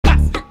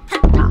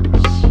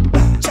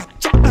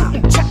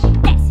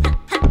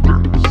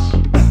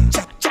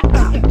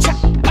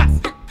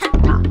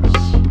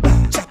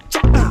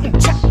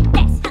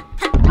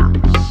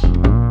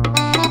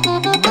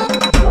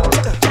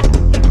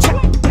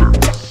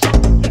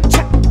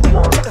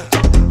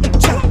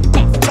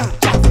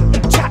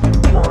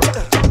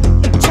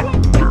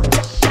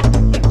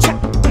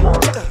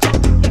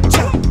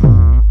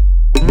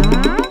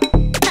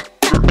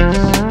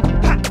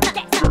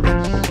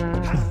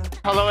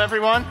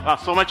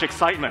So much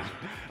excitement.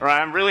 All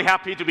right, I'm really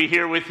happy to be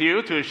here with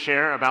you to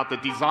share about the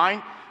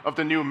design of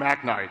the new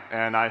MAGNITE,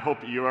 and I hope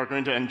you are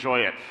going to enjoy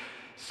it.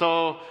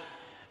 So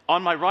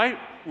on my right,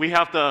 we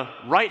have the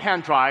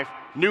right-hand drive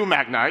new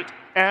MAGNITE,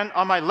 and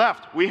on my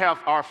left, we have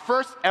our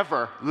first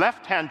ever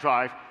left-hand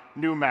drive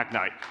new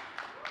MAGNITE.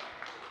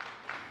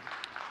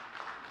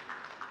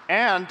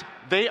 And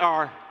they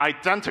are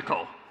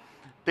identical.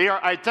 They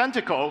are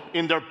identical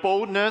in their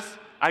boldness,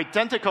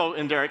 identical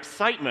in their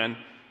excitement,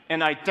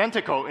 and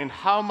identical in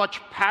how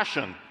much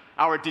passion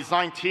our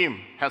design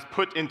team has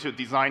put into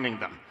designing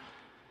them.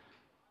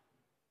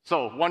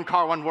 So, one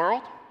car, one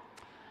world.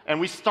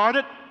 And we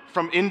started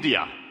from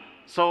India.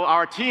 So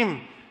our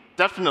team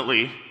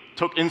definitely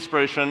took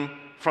inspiration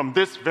from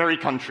this very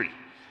country.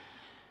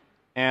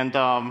 And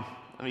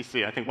let me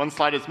see, I think one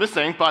slide is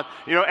missing, but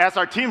as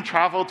our team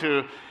traveled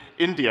to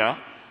India,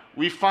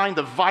 we find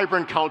the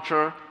vibrant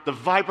culture, the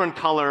vibrant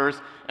colors,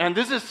 and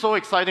this is so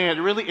exciting, it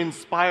really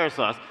inspires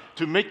us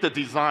to make the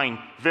design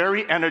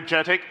very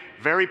energetic,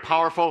 very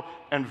powerful,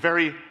 and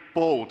very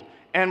bold.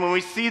 And when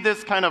we see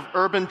this kind of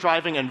urban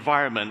driving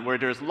environment where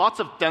there's lots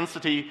of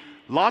density,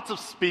 lots of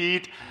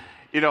speed,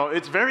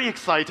 it's very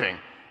exciting.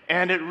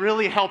 And it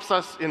really helps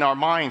us in our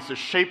minds to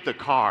shape the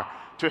car,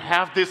 to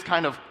have this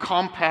kind of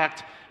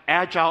compact,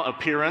 agile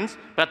appearance,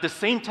 but at the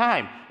same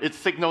time, it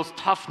signals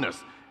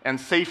toughness and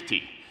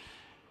safety.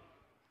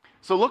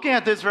 So looking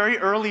at this very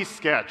early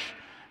sketch,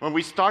 when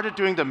we started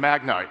doing the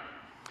MAGNITE,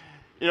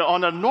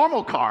 on a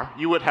normal car,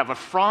 you would have a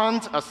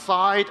front, a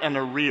side, and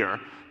a rear.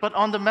 But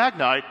on the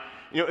MAGNITE,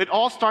 it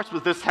all starts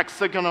with this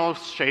hexagonal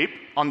shape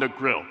on the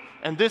grille.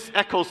 And this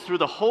echoes through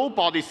the whole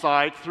body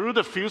side, through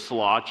the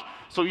fuselage.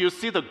 So you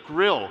see the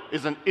grille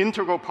is an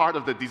integral part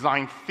of the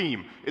design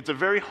theme. It's a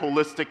very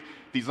holistic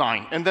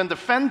design. And then the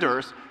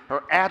fenders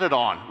are added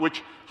on,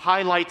 which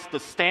highlights the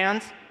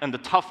stance and the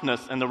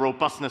toughness and the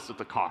robustness of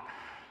the car.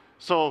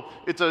 So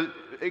it's an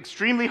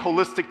extremely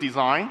holistic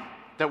design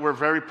that we're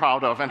very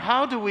proud of. And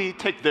how do we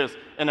take this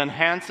and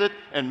enhance it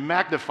and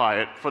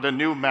magnify it for the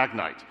new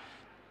MAGNITE?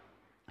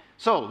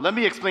 So let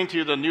me explain to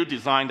you the new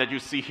design that you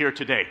see here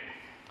today.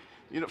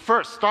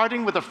 First,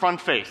 starting with the front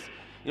face,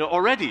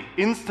 already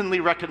instantly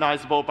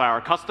recognizable by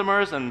our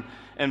customers and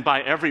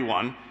by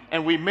everyone.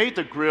 And we made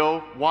the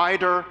grille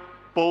wider,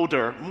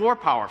 bolder, more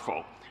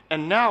powerful.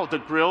 And now the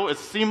grille is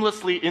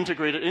seamlessly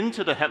integrated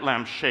into the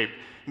headlamp shape,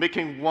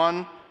 making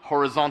one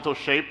horizontal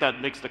shape that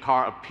makes the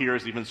car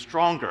appears even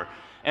stronger.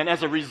 And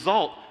as a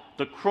result,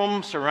 the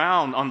chrome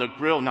surround on the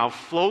grille now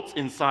floats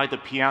inside the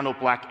piano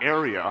black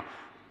area,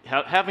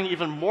 having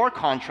even more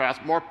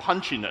contrast, more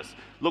punchiness,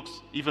 looks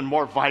even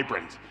more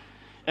vibrant.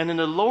 And in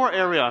the lower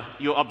area,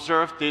 you'll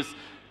observe this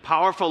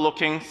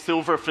powerful-looking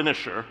silver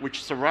finisher,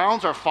 which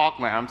surrounds our fog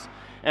lamps,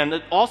 and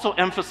it also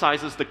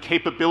emphasizes the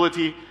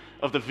capability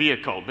of the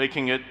vehicle,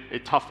 making it a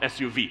tough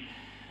SUV.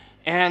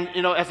 And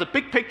as a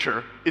big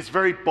picture, it's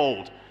very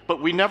bold.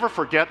 But we never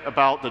forget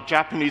about the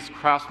Japanese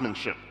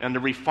craftsmanship and the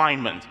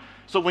refinement.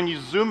 So when you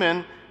zoom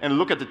in and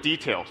look at the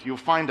details, you'll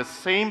find the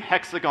same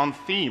hexagon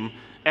theme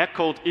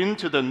echoed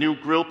into the new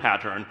grille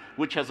pattern,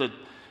 which has an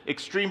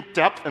extreme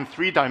depth and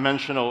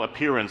three-dimensional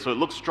appearance. So it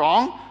looks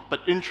strong, but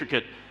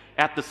intricate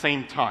at the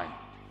same time.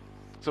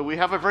 So we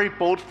have a very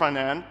bold front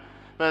end,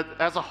 but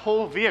as a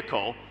whole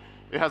vehicle,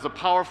 it has a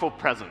powerful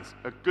presence,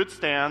 a good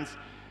stance.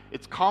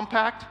 It's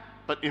compact,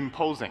 but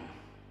imposing.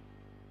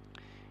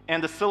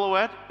 And the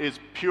silhouette is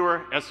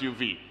pure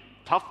SUV,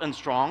 tough and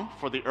strong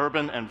for the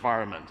urban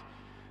environment.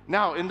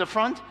 Now, in the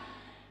front,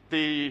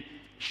 the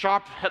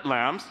sharp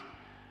headlamps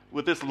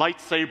with this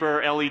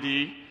lightsaber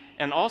LED,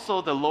 and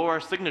also the lower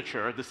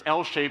signature, this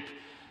L-shaped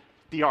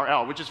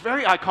DRL, which is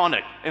very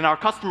iconic, and our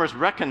customers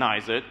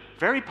recognize it,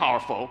 very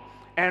powerful,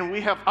 and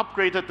we have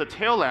upgraded the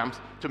tail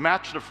lamps to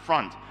match the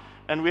front.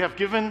 And we have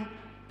given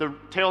the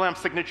tail lamp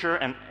signature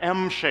an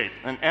M shape,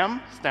 and M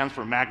stands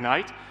for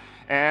MAGNITE.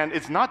 And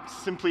it's not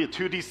simply a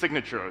 2D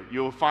signature.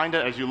 You'll find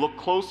that as you look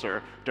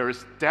closer, there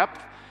is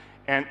depth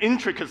and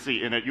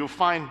intricacy in it. You'll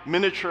find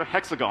miniature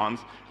hexagons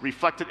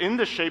reflected in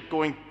the shape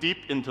going deep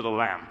into the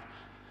lamp.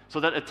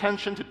 So that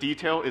attention to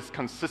detail is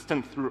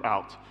consistent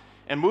throughout.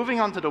 And moving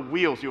on to the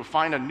wheels, you'll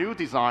find a new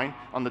design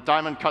on the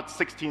diamond-cut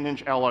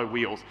 16-inch alloy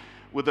wheels.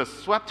 With a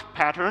swept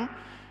pattern,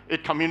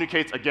 it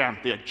communicates, again,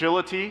 the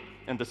agility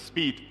and the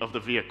speed of the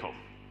vehicle.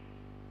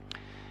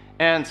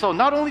 And so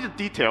not only the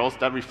details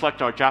that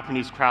reflect our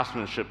Japanese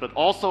craftsmanship, but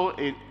also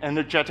an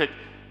energetic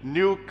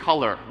new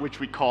color, which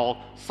we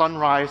call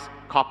Sunrise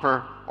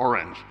Copper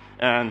Orange.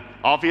 And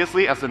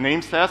obviously, as the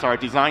name says, our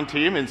design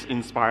team is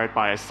inspired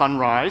by a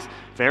sunrise,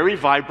 very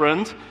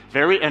vibrant,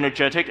 very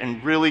energetic,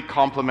 and really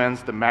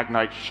complements the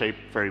MAGNITE shape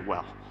very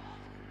well.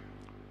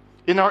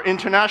 In our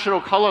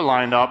international color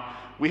lineup,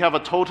 we have a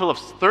total of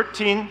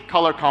 13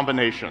 color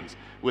combinations,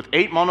 with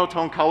 8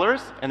 monotone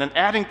colors, and then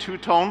adding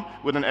two-tone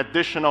with an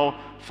additional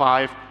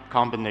 5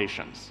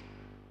 combinations.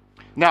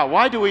 Now,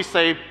 why do we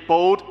say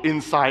bold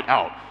inside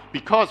out?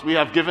 Because we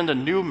have given the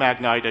new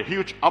MAGNITE a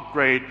huge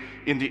upgrade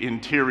in the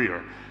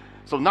interior.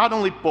 So not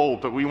only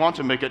bold, but we want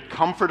to make it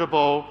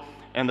comfortable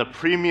and a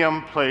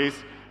premium place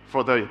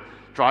for the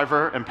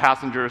driver and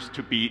passengers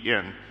to be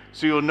in.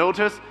 So you'll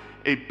notice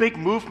a big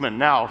movement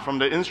now from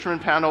the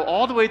instrument panel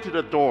all the way to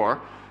the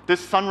door. This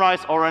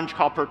sunrise orange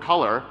copper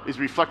color is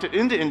reflected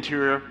in the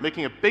interior,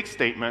 making a big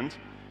statement.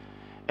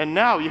 And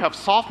now you have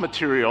soft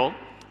material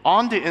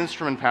on the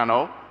instrument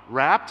panel,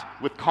 wrapped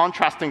with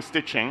contrasting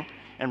stitching,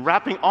 and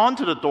wrapping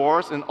onto the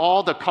doors in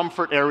all the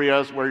comfort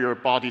areas where your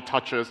body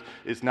touches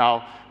is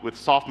now with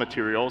soft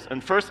materials.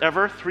 And first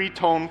ever,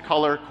 3-tone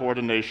color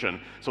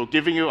coordination, so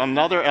giving you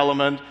another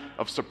element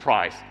of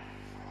surprise.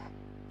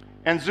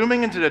 And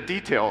zooming into the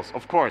details,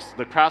 of course,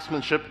 the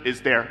craftsmanship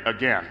is there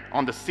again.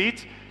 On the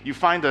seat, you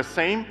find the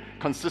same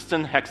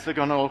consistent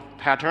hexagonal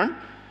pattern,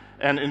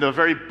 and in a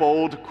very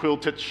bold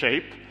quilted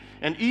shape.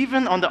 And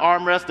even on the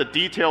armrest, the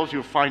details,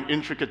 you'll find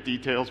intricate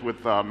details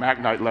with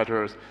MAGNITE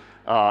letters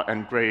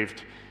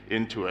engraved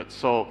into it.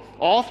 So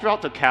all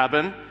throughout the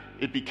cabin,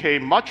 it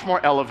became much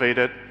more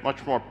elevated,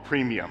 much more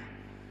premium,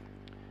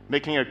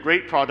 making a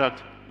great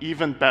product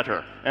even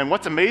better. And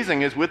what's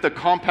amazing is with the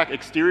compact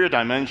exterior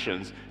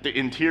dimensions, the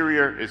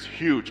interior is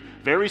huge,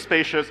 very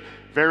spacious,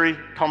 very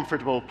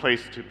comfortable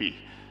place to be.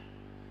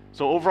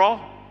 So overall,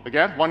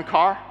 again, one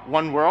car,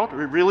 one world.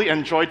 We really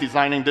enjoyed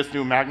designing this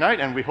new MAGNITE,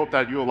 and we hope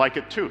that you'll like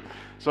it too.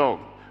 So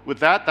with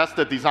that, that's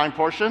the design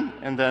portion.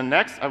 And then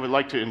next, I would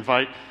like to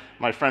invite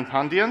my friend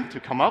Pandian to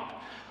come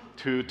up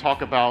to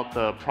talk about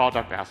the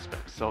product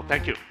aspects. So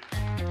thank you.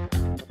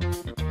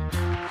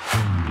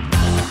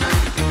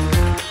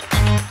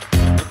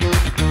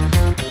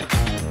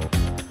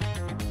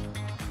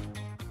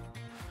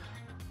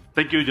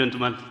 Thank you,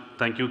 gentlemen.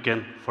 Thank you,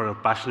 Ken, for a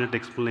passionate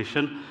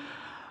explanation.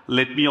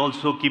 Let me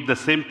also keep the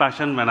same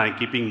passion when I'm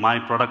keeping my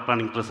product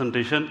planning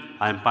presentation.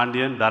 I'm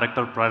Pandian,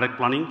 Director of Product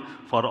Planning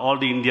for all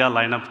the India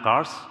lineup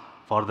cars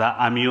for the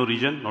AMEO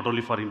region, not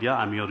only for India,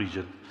 AMEO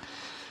region.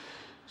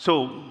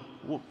 So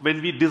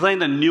when we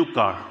design a new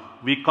car,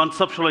 we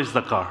conceptualize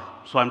the car.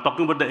 So I'm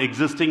talking about the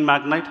existing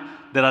MAGNITE.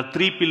 There are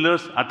 3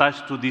 pillars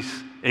attached to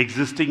this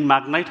existing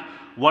MAGNITE.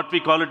 What we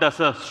call it as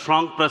a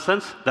strong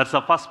presence, that's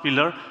the first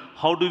pillar.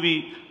 How do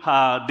we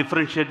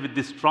differentiate with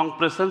this strong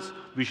presence?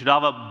 We should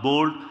have a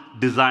bold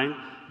design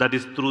that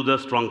is through the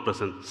strong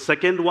presence.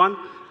 Second one,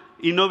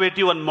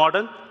 innovative and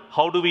modern.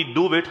 How do we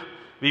do it?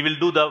 We will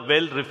do the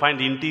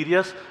well-refined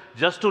interiors.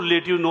 Just to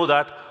let you know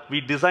that we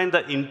design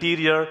the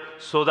interior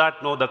so that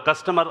the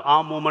customer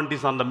arm movement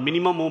is on the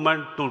minimum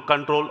movement to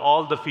control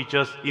all the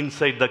features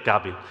inside the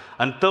cabin.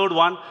 And third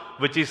one,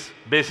 which is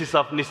basis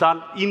of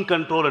Nissan, in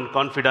control and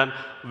confident,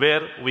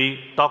 where we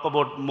talk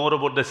about more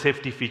about the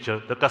safety feature.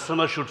 The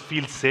customer should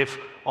feel safe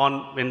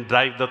when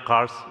drive the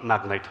car's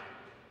MAGNITE.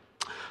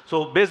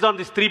 So based on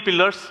these 3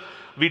 pillars,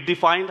 we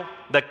defined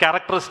the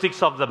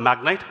characteristics of the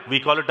MAGNITE. We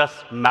call it as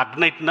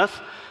MAGNITEness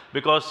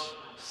because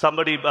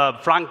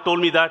Frank told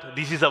me that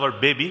this is our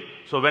baby.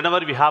 So whenever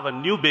we have a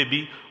new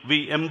baby,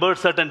 we embed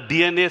certain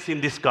DNAs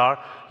in this car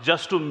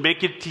just to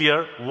make it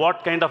clear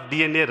what kind of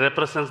DNA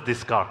represents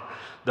this car.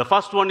 The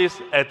first one is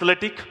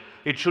athletic.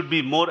 It should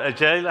be more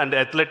agile and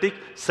athletic.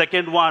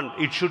 Second one,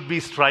 it should be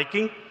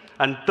striking.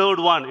 And third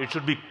one, it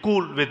should be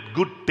cool with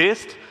good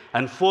taste.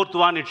 And fourth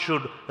one, it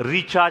should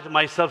recharge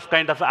myself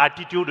kind of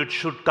attitude. It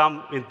should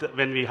come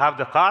when we have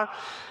the car.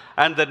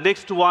 And the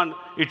next one,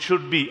 it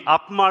should be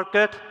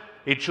upmarket.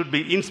 It should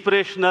be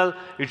inspirational.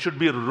 It should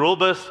be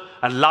robust.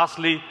 And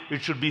lastly,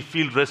 it should be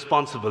feel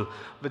responsible.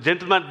 But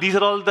gentlemen, these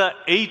are all the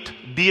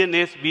 8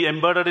 DNAs we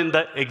embedded in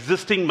the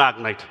existing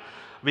MAGNITE.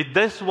 With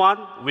this one,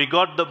 we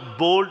got the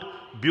bold,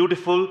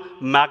 beautiful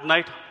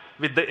MAGNITE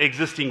with the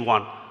existing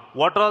one.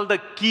 What are all the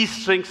key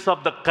strengths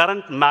of the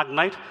current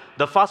MAGNITE?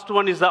 The first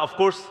one is, of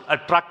course,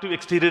 attractive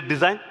exterior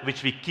design,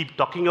 which we keep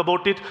talking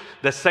about it.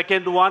 The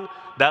second one,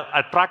 the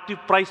attractive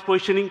price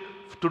positioning.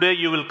 Today,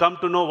 you will come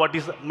to know what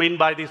is meant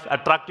by this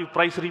attractive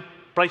price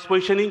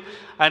positioning.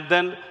 And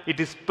then it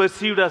is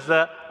perceived as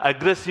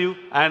aggressive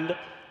and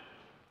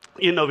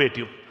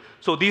innovative.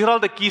 So these are all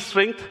the key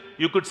strengths.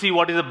 You could see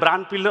what is the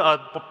brand pillar,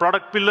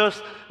 product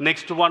pillars.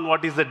 Next one,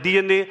 what is the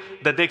DNA.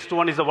 The next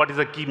one is what is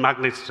the key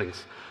MAGNITE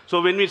strengths.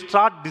 So when we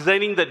start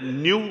designing the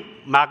new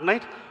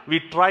MAGNITE, we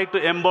try to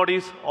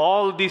embody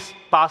all this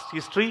past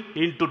history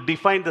into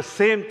define the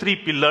same 3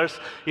 pillars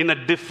in a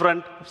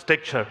different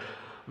structure.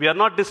 We are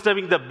not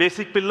disturbing the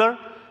basic pillar,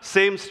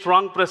 same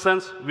strong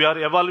presence. We are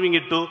evolving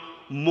it to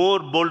more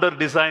bolder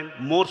design,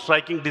 more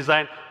striking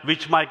design,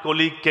 which my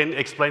colleague can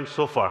explain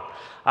so far.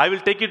 I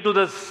will take it to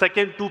the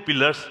second 2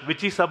 pillars,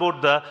 which is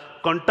about the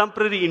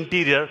contemporary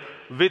interior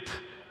with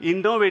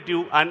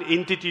innovative and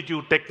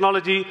intuitive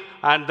technology,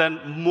 and then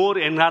more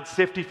enhanced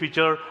safety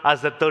feature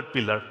as the third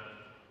pillar.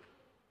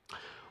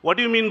 What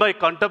do you mean by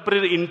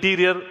contemporary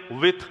interior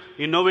with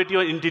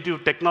innovative and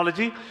intuitive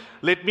technology?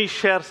 Let me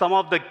share some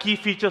of the key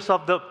features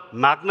of the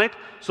MAGNITE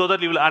so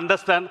that you will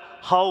understand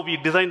how we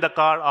design the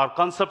car or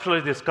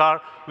conceptualize this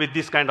car with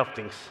these kind of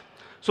things.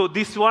 So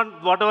this one,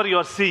 whatever you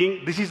are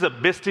seeing, this is the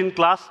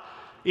best-in-class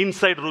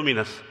inside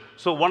roominess.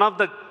 So one of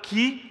the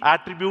key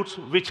attributes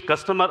which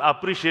customer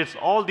appreciates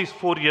all these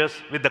 4 years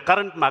with the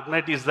current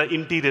MAGNITE is the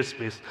interior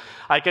space.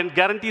 I can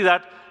guarantee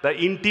that the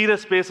interior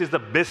space is the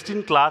best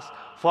in class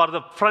for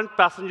the front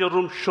passenger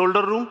room,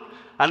 shoulder room,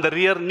 and the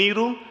rear knee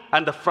room,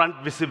 and the front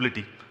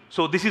visibility.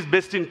 So this is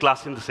best in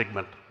class in the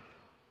segment.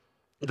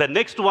 The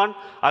next one,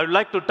 I would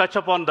like to touch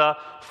upon the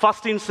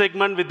first-in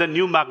segment with the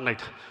new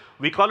MAGNITE.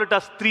 We call it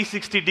as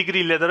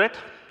 360-degree leatherette.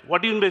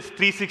 What do you mean by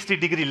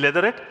 360-degree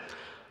leatherette?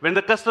 When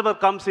the customer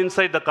comes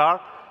inside the car,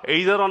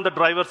 either on the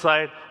driver's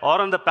side or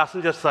on the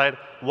passenger side,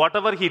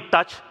 whatever he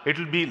touch, it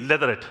will be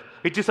leatherette.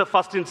 It is a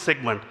first-in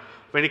segment.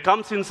 When he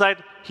comes inside,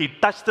 he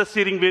touched the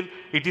steering wheel,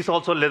 it is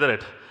also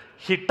leatherette.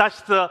 He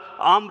touched the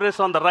armrest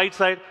on the right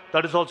side,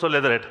 that is also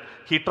leatherette.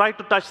 He tried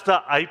to touch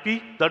the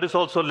IP, that is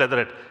also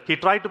leatherette. He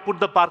tried to put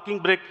the parking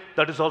brake,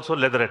 that is also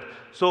leatherette.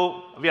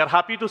 So we are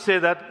happy to say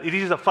that it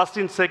is a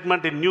first-in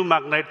segment in new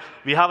MAGNITE.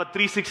 We have a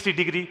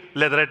 360-degree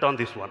leatherette on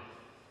this one.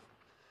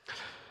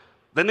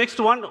 The next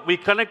one, we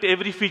connect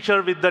every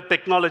feature with the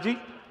technology.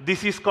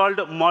 This is called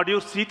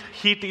module seat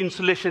heat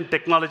insulation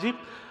technology.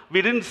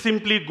 We didn't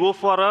simply go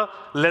for a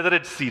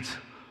leatherette seats.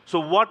 So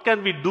what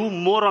can we do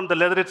more on the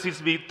leatherette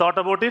seats? We thought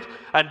about it,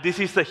 and this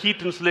is the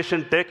heat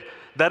insulation tech.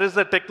 There is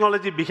a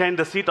technology behind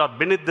the seat or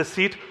beneath the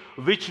seat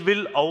which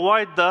will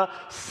avoid the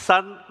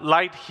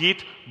sunlight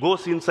heat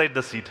goes inside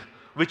the seat,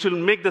 which will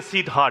make the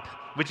seat hot,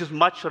 which is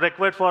much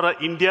required for an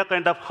India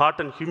kind of hot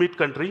and humid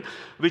country,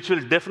 which will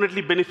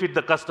definitely benefit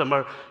the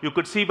customer. You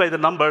could see by the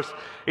numbers,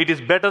 it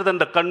is better than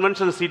the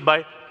conventional seat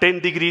by 10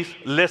 degrees,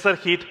 lesser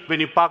heat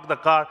when you park the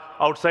car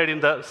outside in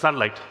the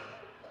sunlight.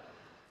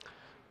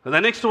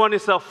 The next one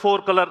is a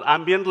 4-color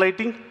ambient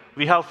lighting.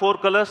 We have 4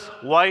 colors,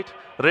 white,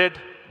 red,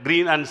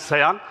 green, and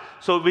cyan,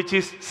 so which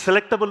is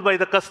selectable by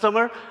the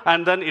customer,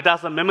 and then it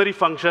has a memory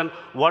function.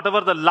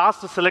 Whatever the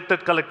last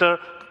selected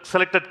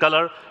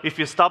color, if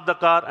you stop the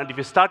car and if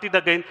you start it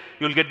again,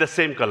 you'll get the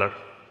same color.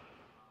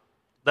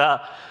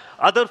 The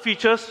other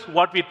features,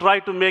 what we try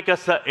to make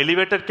as an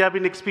elevated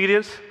cabin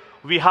experience,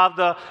 we have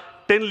the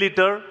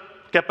 10-liter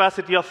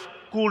capacity of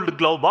cooled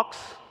glove box,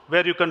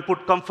 where you can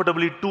put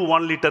comfortably 2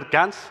 1-liter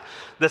cans.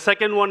 The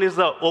second one is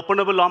the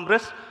openable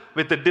armrest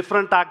with the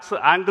different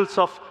angles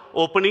of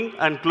opening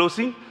and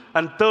closing.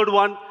 And third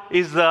one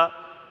is the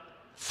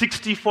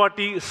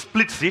 60-40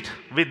 split seat.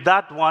 With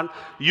that one,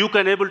 you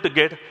can able to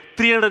get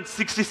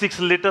 366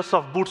 liters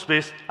of boot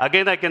space.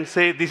 Again, I can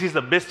say this is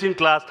the best in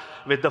class.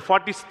 With the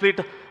 40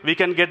 split, we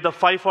can get the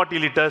 540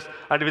 liters,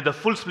 and with the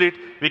full split,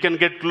 we can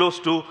get close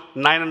to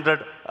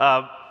 900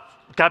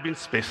 cabin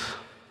space.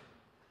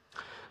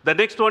 The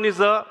next one is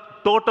the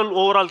total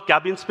overall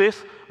cabin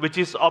space, which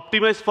is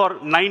optimized for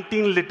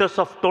 19 liters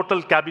of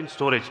total cabin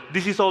storage.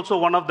 This is also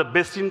one of the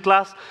best in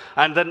class,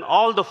 and then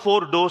all the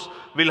 4 doors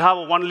will have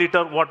a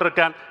 1-liter water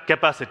can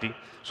capacity.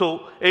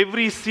 So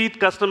every seat,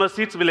 customer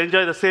seats, will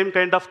enjoy the same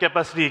kind of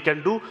capacity he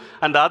can do.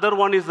 And the other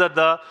one is that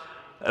the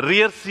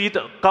rear seat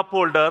cup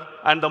holder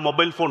and the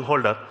mobile phone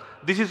holder.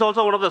 This is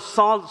also one of the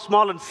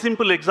small and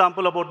simple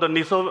example about the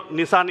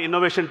Nissan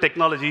innovation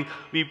technology.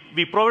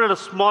 We provided a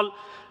small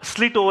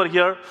slit over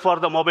here for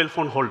the mobile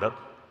phone holder.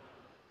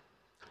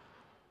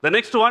 The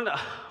next one,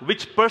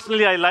 which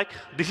personally I like,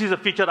 this is a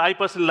feature I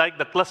personally like,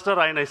 the cluster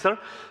ionizer.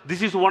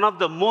 This is one of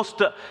the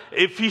most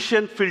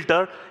efficient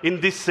filter in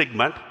this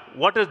segment.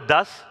 What it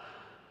does,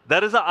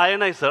 there is an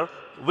ionizer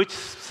which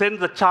sends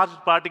the charged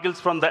particles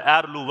from the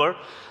air louver,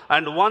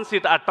 and once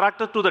it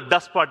attracted to the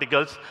dust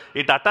particles,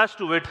 it attached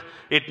to it,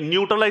 it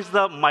neutralizes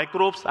the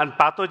microbes and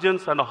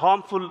pathogens and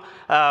harmful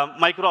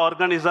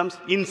microorganisms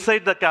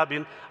inside the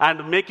cabin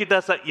and make it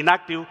as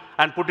inactive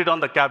and put it on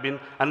the cabin.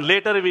 And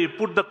later, when you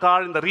put the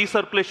car in the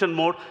recirculation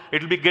mode,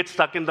 it will get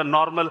stuck in the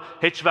normal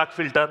HVAC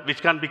filter,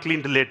 which can be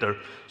cleaned later.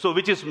 So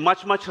which is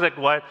much, much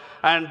required.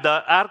 And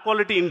the air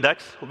quality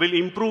index will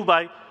improve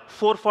by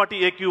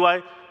 440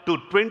 AQI to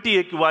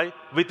 20 AQI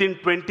within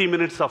 20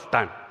 minutes of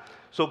time.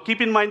 So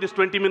keep in mind this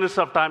 20 minutes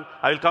of time.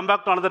 I will come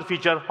back to another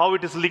feature, how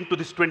it is linked to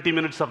this 20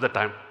 minutes of the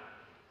time.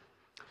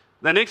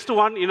 The next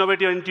one,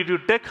 Innovative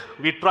Institute Tech,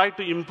 we try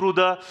to improve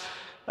the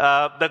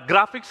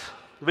graphics,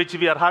 which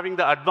we are having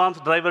the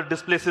advanced driver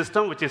display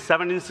system, which is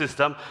 7-inch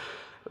system.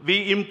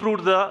 We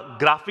improved the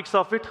graphics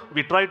of it.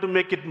 We try to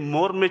make it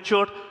more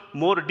mature,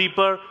 more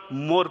deeper,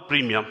 more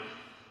premium.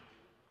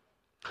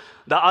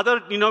 The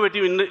other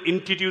innovative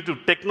institute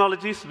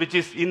technologies, which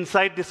is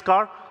inside this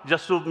car,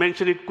 just to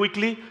mention it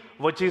quickly,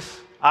 which is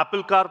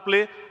Apple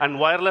CarPlay and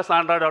wireless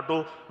Android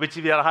Auto, which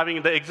we are having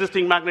in the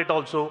existing MAGNITE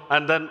also,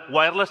 and then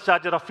wireless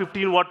charger of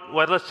 15-watt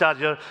wireless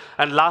charger,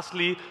 and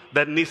lastly,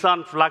 the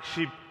Nissan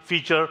flagship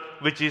feature,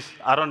 which is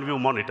around view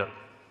monitor.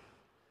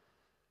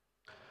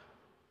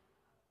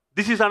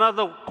 This is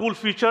another cool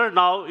feature.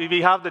 Now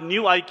we have the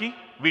new iKey.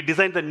 We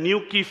designed the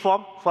new key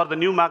form for the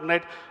new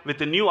MAGNITE with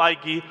the new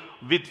iKey,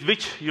 with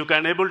which you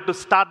can able to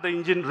start the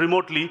engine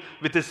remotely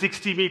with a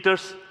 60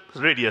 meters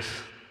radius.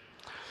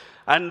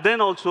 And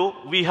then also,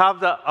 we have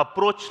the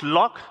approach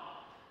unlock,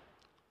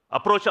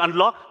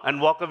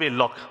 and walk away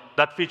lock.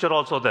 That feature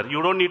also there.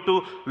 You don't need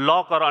to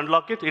lock or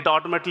unlock it. It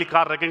automatically,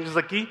 car recognizes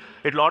the key.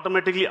 It will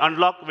automatically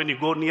unlock when you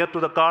go near to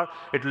the car.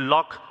 It will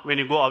lock when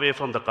you go away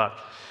from the car.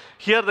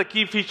 Here, the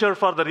key feature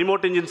for the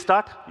remote engine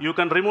start. You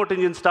can remote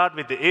engine start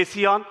with the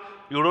AC on,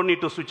 You don't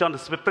need to switch on the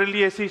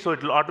separately AC, so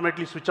it will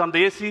automatically switch on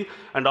the AC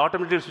and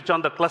automatically switch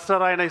on the cluster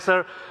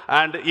ionizer,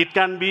 and it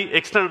can be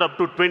extended up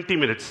to 20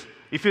 minutes.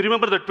 If you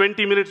remember the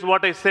 20 minutes,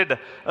 what I said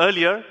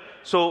earlier,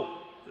 so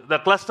the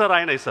cluster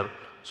ionizer.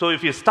 So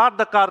if you start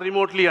the car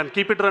remotely and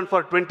keep it run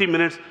for 20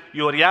 minutes,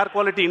 your air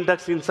quality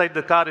index inside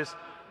the car is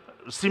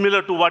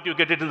similar to what you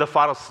get it in the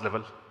forest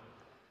level.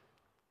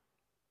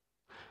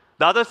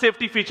 The other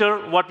safety feature,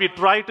 what we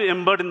try to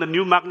embed in the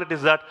new Magnite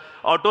is that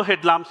auto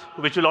headlamps,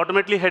 which will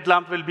automatically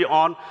headlamp will be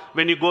on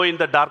when you go in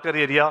the darker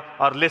area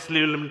or less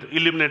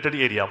illuminated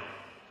area.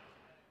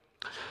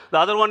 The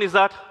other one is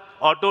that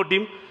auto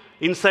dim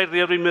inside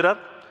rear view mirror.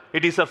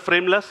 It is a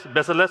frameless,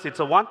 bezel-less, it's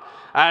a one.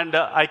 And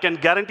I can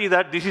guarantee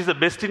that this is the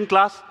best in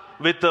class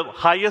with the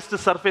highest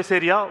surface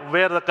area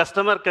where the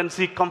customer can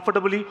see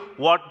comfortably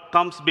what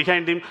comes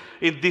behind him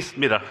in this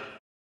mirror.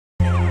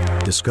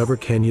 Discover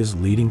Kenya's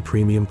leading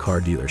premium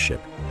car dealership.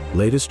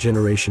 Latest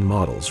generation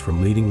models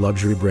from leading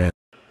luxury brands.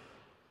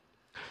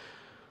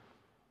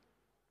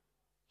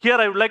 Here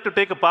I would like to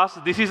take a pass.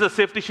 This is a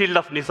safety shield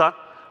of Nissan.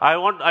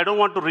 I don't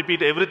want to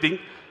repeat everything.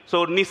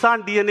 So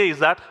Nissan DNA is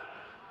that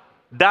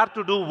dare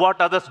to do what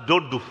others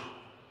don't do.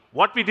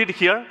 What we did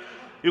here,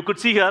 you could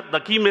see here, the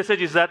key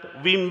message is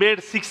that we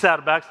made 6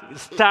 airbags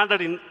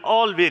standard in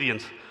all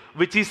variants,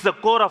 which is the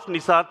core of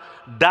Nissan,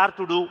 dare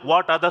to do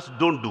what others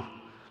don't do.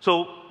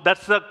 So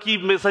that's the key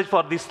message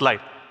for this slide.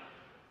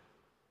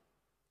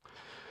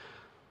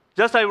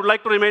 Just I would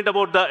like to remind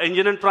about the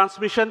engine and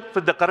transmission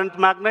with the current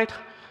Magnite.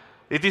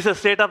 It is a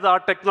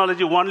state-of-the-art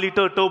technology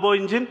 1-liter turbo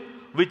engine,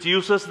 which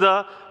uses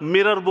the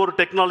mirror bore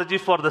technology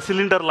for the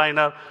cylinder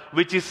liner,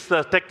 which is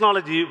the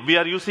technology we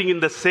are using in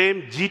the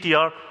same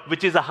GTR,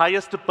 which is the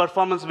highest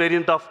performance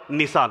variant of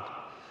Nissan.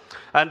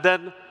 And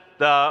then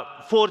the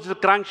forged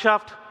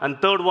crankshaft,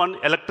 and third one,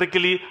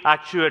 electrically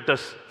actuators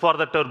for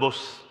the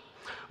turbos.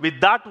 With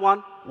that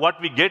one,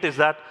 what we get is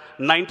that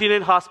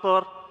 99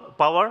 horsepower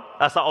power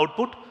as an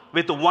output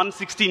with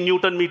 160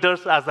 Newton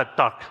meters as a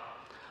torque.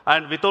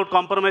 And without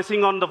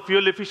compromising on the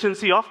fuel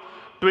efficiency of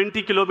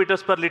 20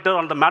 kilometers per liter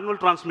on the manual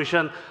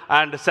transmission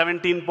and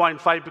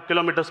 17.5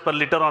 kilometers per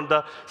liter on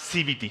the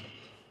CVT.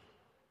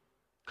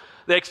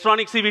 The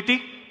Xtronic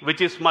CVT, which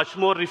is much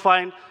more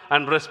refined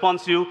and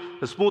responsive,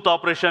 smooth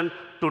operation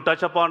to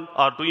touch upon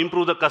or to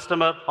improve the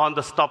customer on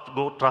the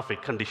stop-go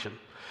traffic condition.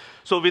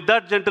 So with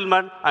that,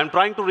 gentlemen, I'm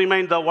trying to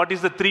remind what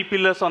is the 3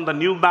 pillars on the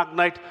new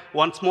Magnite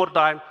once more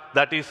time.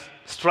 That is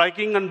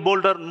striking and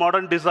bolder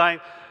modern design,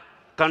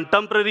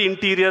 contemporary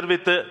interior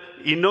with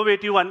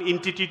innovative and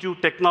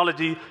intuitive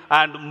technology,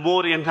 and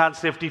more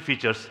enhanced safety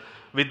features.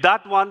 With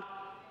that one,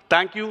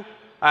 thank you.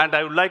 And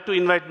I would like to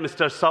invite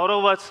Mr.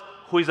 Sauravats,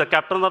 who is the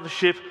captain of the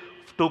ship,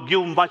 to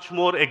give much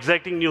more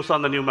exciting news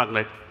on the new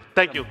Magnite.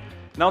 Thank you.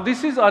 Now,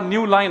 this is our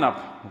new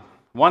lineup.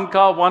 One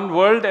car, one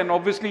world, and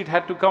obviously it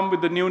had to come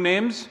with the new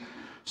names.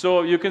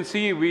 So you can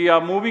see we are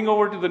moving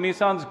over to the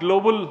Nissan's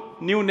global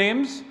new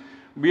names.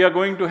 We are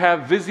going to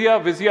have Vizia,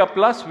 Vizia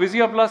Plus.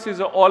 Vizia Plus is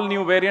an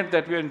all-new variant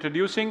that we are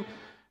introducing.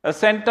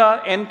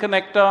 Ascenta,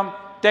 N-Connector,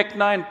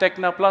 Tecna, and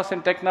Tecna Plus.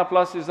 And Tecna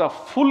Plus is a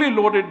fully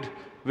loaded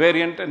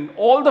variant, and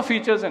all the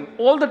features and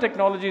all the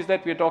technologies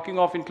that we are talking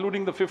of,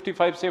 including the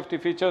 55 safety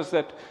features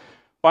that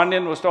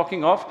Pandian was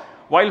talking of.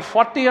 While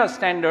 40 are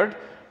standard,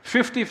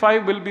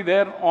 55 will be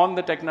there on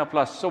the Tecna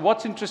Plus. So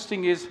what's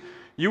interesting is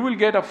you will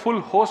get a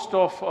full host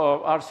of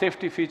our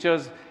safety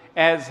features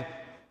as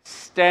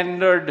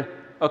standard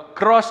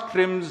across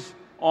trims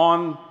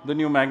on the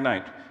new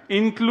Magnite,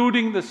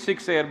 including the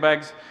 6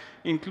 airbags,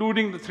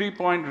 including the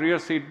 3-point rear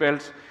seat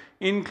belts,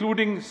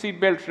 including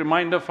seat belt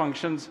reminder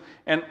functions,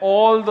 and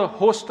all the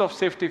host of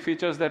safety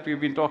features that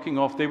we've been talking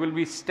of. They will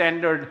be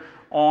standard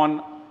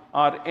on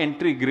our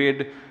entry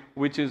grade,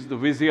 which is the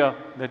Vizia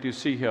that you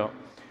see here.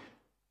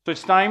 So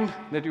it's time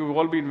that you've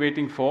all been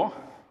waiting for,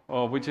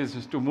 which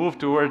is to move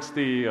towards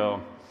the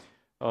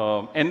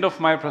end of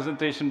my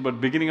presentation, but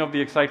beginning of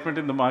the excitement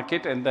in the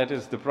market, and that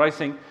is the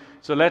pricing.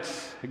 So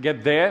let's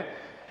get there.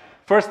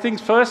 First things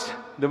first,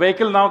 the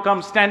vehicle now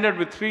comes standard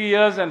with 3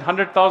 years and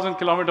 100,000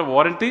 kilometer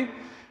warranty.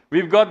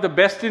 We've got the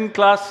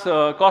best-in-class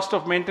cost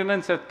of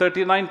maintenance at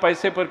 39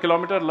 paise per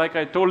kilometer, like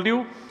I told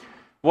you.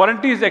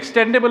 Warranty is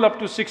extendable up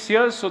to 6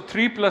 years, so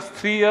 3 plus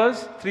 3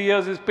 years. 3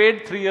 years is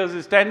paid, 3 years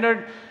is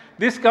standard.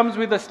 This comes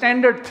with a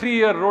standard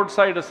 3-year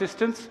roadside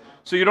assistance,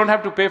 so you don't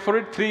have to pay for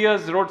it. 3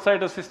 years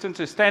roadside assistance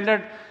is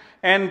standard,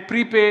 and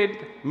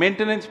prepaid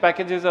maintenance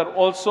packages are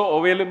also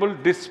available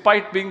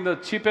despite being the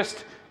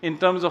cheapest in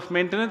terms of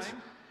maintenance.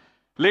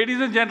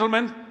 Ladies and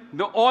gentlemen,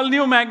 the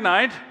all-new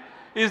Magnite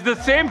is the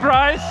same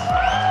price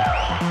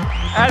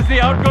as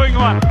the outgoing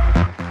one.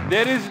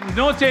 There is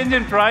no change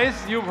in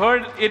price. You've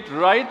heard it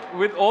right,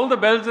 with all the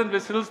bells and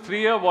whistles,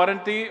 3-year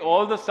warranty,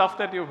 all the stuff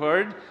that you've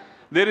heard.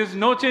 There is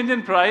no change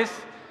in price.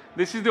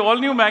 This is the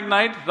all-new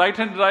Magnite,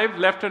 right-hand drive,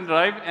 left-hand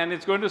drive, and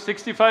it's going to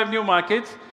 65 new markets.